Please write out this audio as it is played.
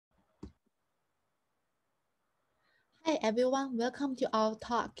Hi everyone, welcome to our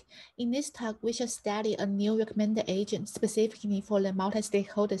talk. In this talk, we shall study a new recommender agent specifically for the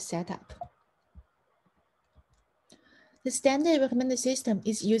multi-stakeholder setup. The standard recommender system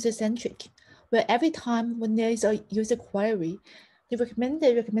is user-centric, where every time when there is a user query, the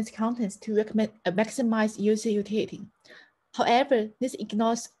recommender recommends contents to maximize user utility. However, this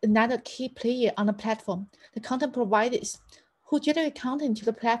ignores another key player on the platform, the content providers, who generate content to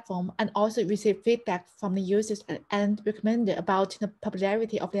the platform and also receive feedback from the users and recommender about the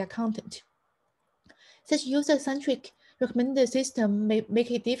popularity of their content. Such user-centric recommender system may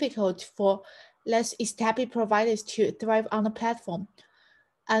make it difficult for less established providers to thrive on the platform.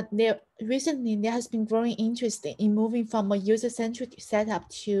 Recently, there has been growing interest in moving from a user-centric setup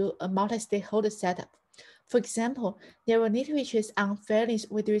to a multi-stakeholder setup. For example, there were literatures on fairness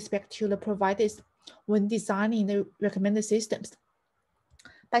with respect to the providers when designing the recommender systems.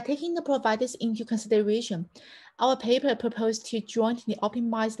 By taking the providers into consideration, our paper proposed to jointly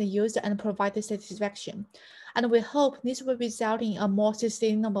optimize the user and provider satisfaction, and we hope this will result in a more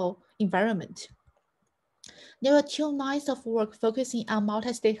sustainable environment. There are 2 lines of work focusing on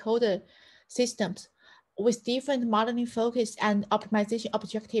multi-stakeholder systems with different modeling focus and optimization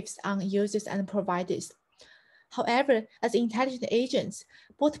objectives on users and providers. However, as intelligent agents,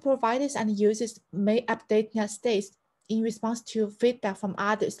 both providers and users may update their states in response to feedback from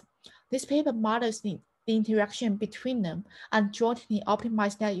others. This paper models the interaction between them and jointly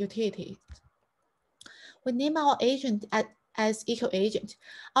optimize their utility. We name our agent as eco-agent.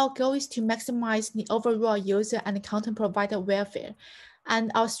 Our goal is to maximize the overall user and content provider welfare.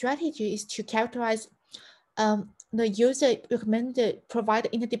 And our strategy is to characterize the user recommended provider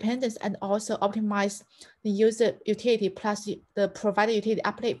interdependence and also optimize the user utility plus the provider utility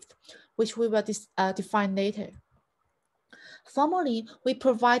uplift, which we will define later. Formally, we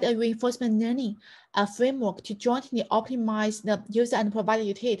provide a reinforcement learning framework to jointly optimize the user and provider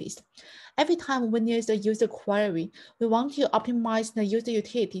utilities. Every time when there is a user query, we want to optimize the user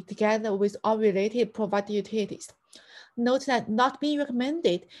utility together with all related provider utilities. Note that not being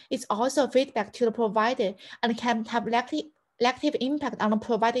recommended is also feedback to the provider and can have negative impact on the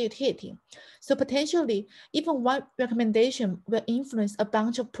provider utility. So potentially, even one recommendation will influence a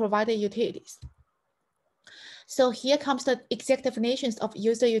bunch of provider utilities. So here comes the exact definitions of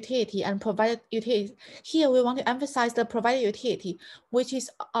user utility and provider utility. Here we want to emphasize the provider utility, which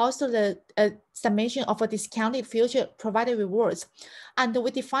is also the summation of a discounted future provider rewards. And we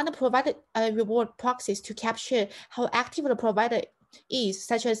define the provider reward proxies to capture how active the provider is,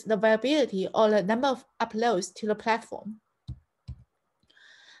 such as the viability or the number of uploads to the platform.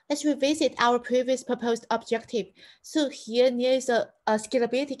 Let's revisit our previous proposed objective. So here there is a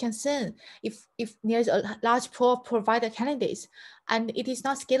scalability concern if there is a large pool of provider candidates, and it is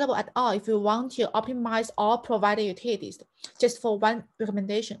not scalable at all if we want to optimize all provider utilities just for one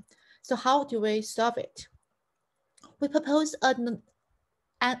recommendation. So how do we solve it? We propose an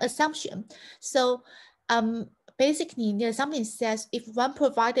assumption. So basically, the assumption says if one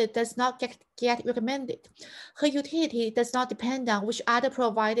provider does not get recommended, her utility does not depend on which other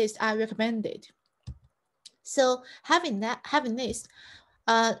providers are recommended. So having this,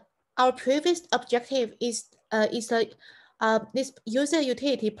 our previous objective is this user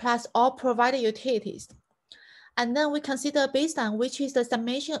utility plus all provider utilities. And then we consider a baseline, which is the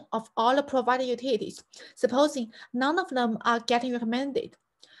summation of all the provider utilities, supposing none of them are getting recommended.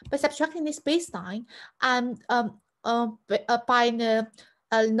 By subtracting this baseline and by the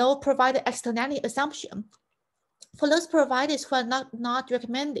no provider externality assumption, for those providers who are not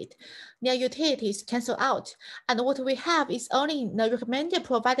recommended, their utilities cancel out. And what we have is only the recommended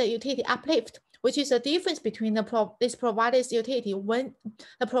provider utility uplift, which is the difference between this provider's utility when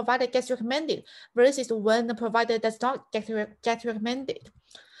the provider gets recommended versus when the provider does not get recommended.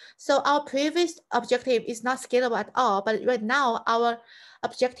 So our previous objective is not scalable at all, but right now our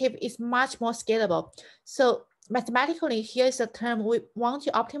objective is much more scalable. So mathematically, here's a term: we want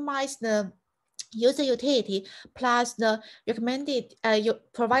to optimize the user utility plus the recommended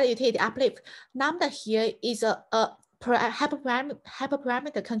provider utility uplift. Lambda here is a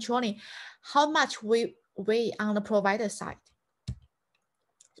hyperparameter controlling how much we weigh on the provider side.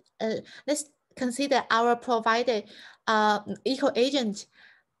 Let's consider our provider eco-agent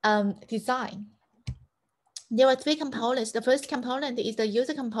design. There are 3 components. The first component is the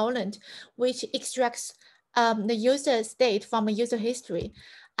user component, which extracts the user state from a user history.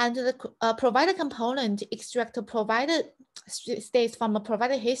 And the provider component extracts the provider states from a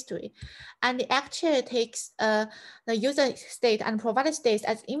provider history. And the actor takes the user state and provider states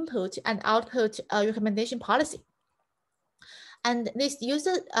as input and output recommendation policy. And this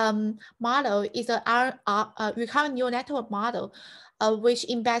user model is a recurrent neural network model, which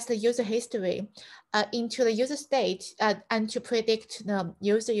embeds the user history into the user state and to predict the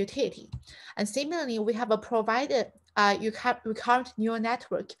user utility. And similarly, we have a provider recurrent neural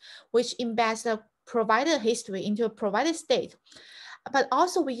network, which embeds the provider history into a provider state. But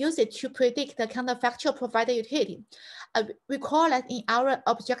also we use it to predict the counterfactual provider utility. Recall that in our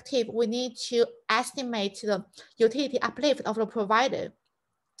objective, we need to estimate the utility uplift of the provider.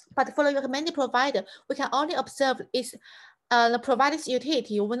 But for the recommended provider, we can only observe is the provider's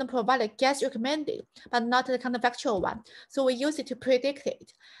utility when the provider gets recommended, but not the counterfactual one. So we use it to predict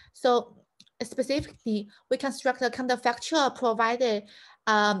it. So specifically, we construct the counterfactual provider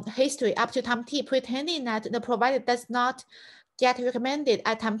history up to time t, pretending that the provider does not get recommended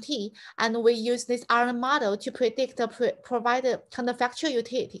at time t, and we use this RNN model to predict the provider counterfactual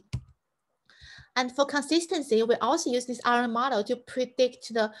utility. And for consistency, we also use this RNN model to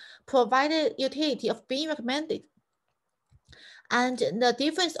predict the provider utility of being recommended. And the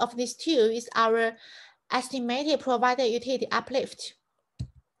difference of these two is our estimated provider utility uplift.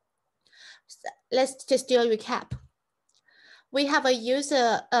 So let's just do a recap. We have a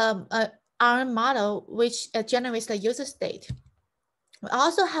user RNN model which generates the user state. We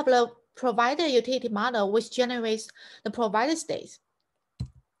also have the provider utility model which generates the provider state.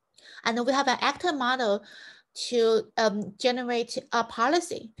 And we have an actor model to generate a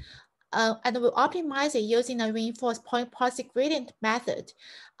policy. And we optimize it using a reinforced point policy gradient method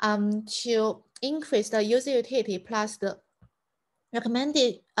to increase the user utility plus the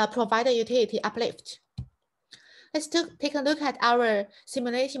recommended provider utility uplift. Let's take a look at our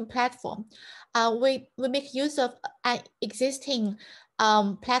simulation platform. We make use of an existing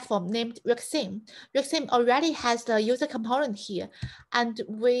platform named RecSim. RecSim already has the user component here, and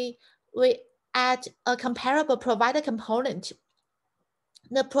we add a comparable provider component.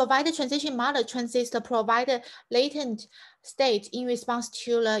 The provider transition model transits the provider latent state in response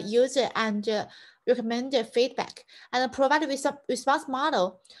to the user and recommender feedback. And the provider response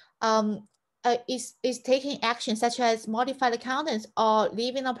model is taking action such as modify the contents or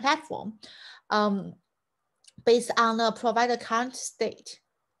leaving the platform based on the provider current state.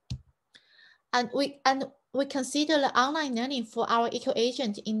 And we consider the online learning for our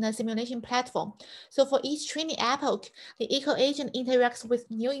eco-agent in the simulation platform. So for each training epoch, the eco-agent interacts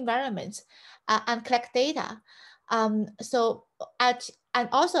with new environments and collect data. And also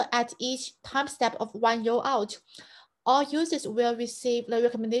at each time step of one rollout, all users will receive the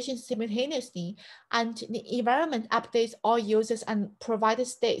recommendations simultaneously, and the environment updates all users and provider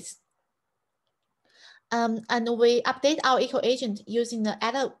states. And we update our eco-agent using the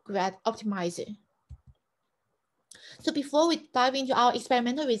AdaGrad optimizer. So before we dive into our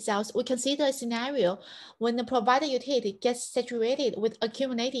experimental results, we consider a scenario when the provider utility gets saturated with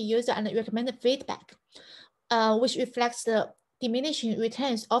accumulated user and recommended feedback, which reflects the diminishing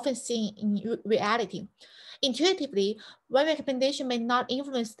returns often seen in reality. Intuitively, one recommendation may not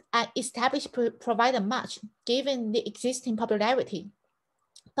influence an established provider much, given the existing popularity,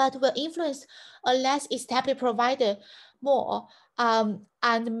 but will influence a less established provider more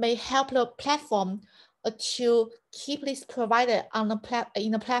and may help the platform to keep this provider on the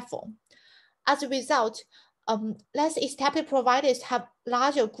in the platform. As a result, less established providers have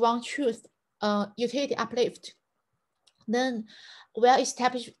larger ground truth utility uplift than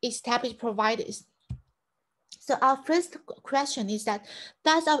well-established providers. So our first question is that,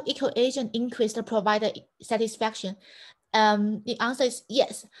 does our eco-agent increase the provider satisfaction? The answer is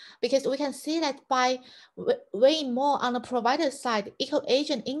yes, because we can see that by weighing more on the provider side,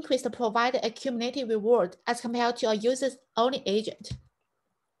 eco-agent increase the provider accumulated reward as compared to a user's only agent.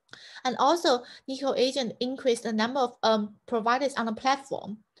 And also, eco-agent increase the number of providers on the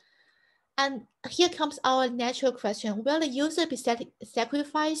platform. And here comes our natural question, will the user be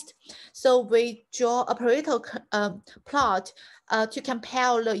sacrificed? So we draw a Pareto plot to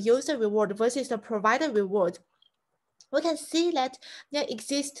compare the user reward versus the provider reward. We can see that there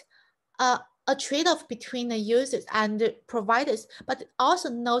exists a trade-off between the users and the providers, but also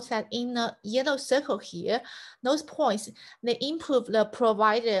note that in the yellow circle here, those points, they improve the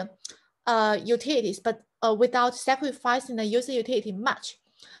provider utilities, but without sacrificing the user utility much.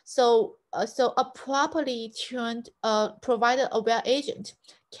 So a properly tuned provider-aware agent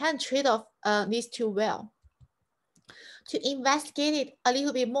can trade off these two well. To investigate it a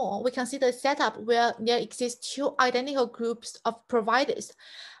little bit more, we consider a setup where there exist two identical groups of providers.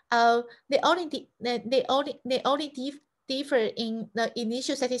 They only differ in the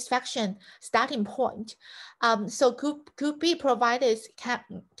initial satisfaction starting point. So group B providers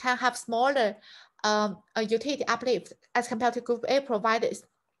can have smaller a utility uplift as compared to group A providers.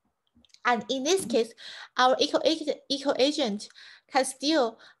 And in this case, our eco agent can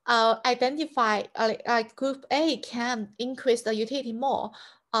still identify like group A can increase the utility more.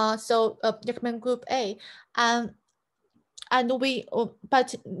 So recommend group A, and we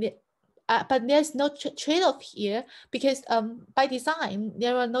but there's no trade-off here because by design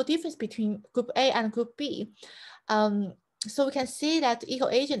there are no difference between group A and group B. So we can see that eco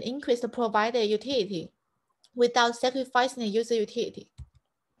agent increase the provider utility without sacrificing the user utility.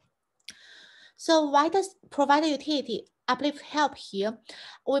 So why does provider utility uplift help here?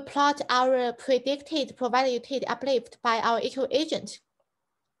 We plot our predicted provider utility uplift by our eco agent.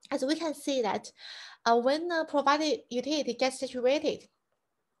 As we can see that when the provider utility gets saturated,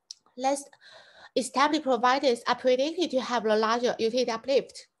 less established providers are predicted to have a larger utility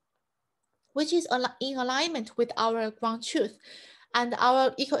uplift, which is in alignment with our ground truth. And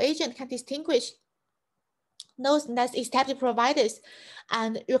our eco agent can distinguish those less established providers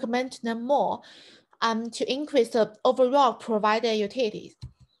and recommend them more to increase the overall provider utilities.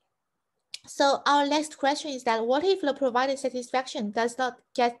 So our next question is that what if the provider satisfaction does not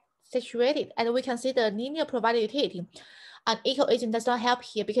get saturated and we consider linear provider utility? An eco agent does not help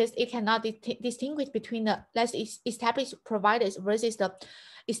here because it cannot distinguish between the less established providers versus the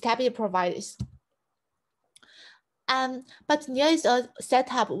established providers. But there is a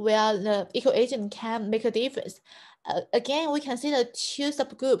setup where the eco agent can make a difference. Again, we consider two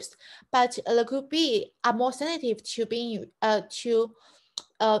subgroups, but the group B are more sensitive to being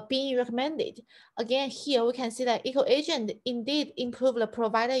recommended. Again, here we can see that eco agent indeed improve the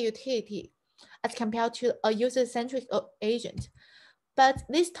provider utility as compared to a user-centric agent. But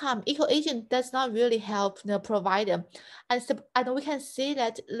this time, eco agent does not really help the provider, and we can see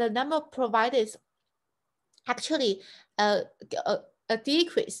that the number of providers actually a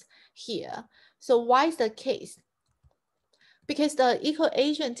decrease here. So why is the case? Because the eco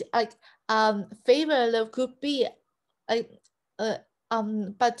agent favor the group B,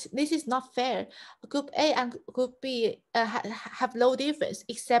 but this is not fair. Group A and group B have no difference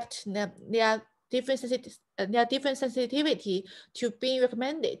except their different sensitivity to being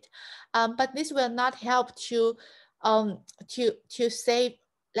recommended. But this will not help to save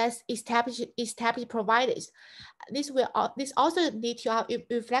less established providers. This also lead to our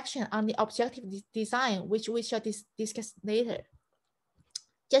reflection on the objective design, which we shall discuss later.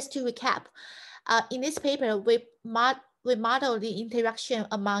 Just to recap, in this paper, we model the interaction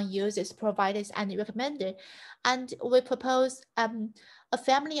among users, providers, and recommender, and we propose a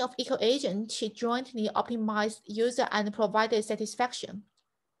family of eco agents to jointly optimize user and provider satisfaction.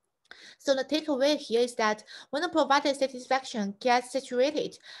 So the takeaway here is that when the provider satisfaction gets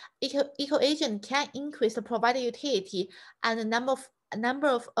saturated, eco agent can increase the provider utility and the number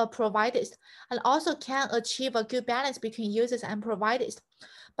of providers, and also can achieve a good balance between users and providers.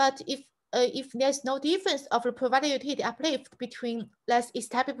 But if there's no difference of the provider utility uplift between less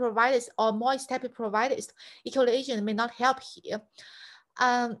established providers or more established providers, eco agent may not help here.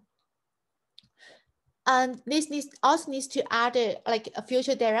 And this also needs to add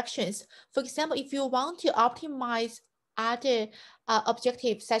future directions. For example, if you want to optimize other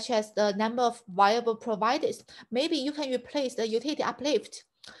objectives such as the number of viable providers, maybe you can replace the utility uplift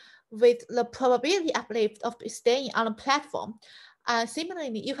with the probability uplift of staying on a platform.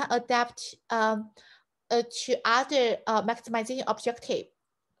 Similarly, you can adapt to other maximization objective.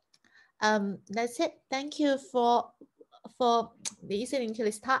 That's it. Thank you for listening to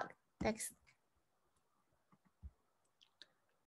this talk. Thanks.